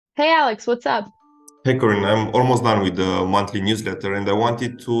Hey Alex, what's up? Hey Corinne, I'm almost done with the monthly newsletter and I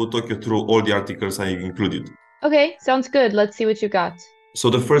wanted to talk you through all the articles I included. Okay, sounds good. Let's see what you got. So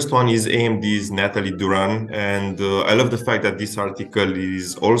the first one is AMD's Natalie Duran, and I love the fact that this article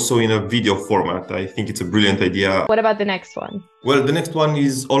is also in a video format. I think it's a brilliant idea. What about the next one? Well, the next one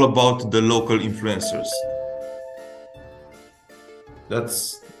is all about the local influencers.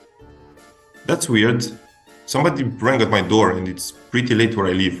 That's that's weird. Somebody rang at my door and it's pretty late where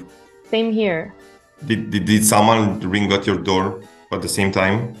I live. Same here. Did someone ring at your door at the same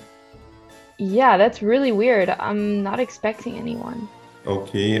time? Yeah, that's really weird. I'm not expecting anyone.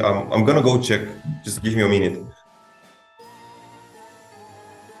 Okay, I'm gonna go check. Just give me a minute.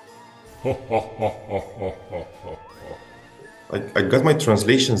 I got my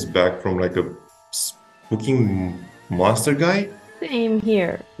translations back from like a spooking monster guy. Same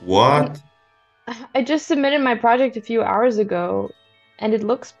here. And What? I just submitted my project a few hours ago and it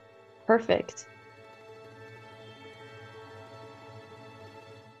looks perfect.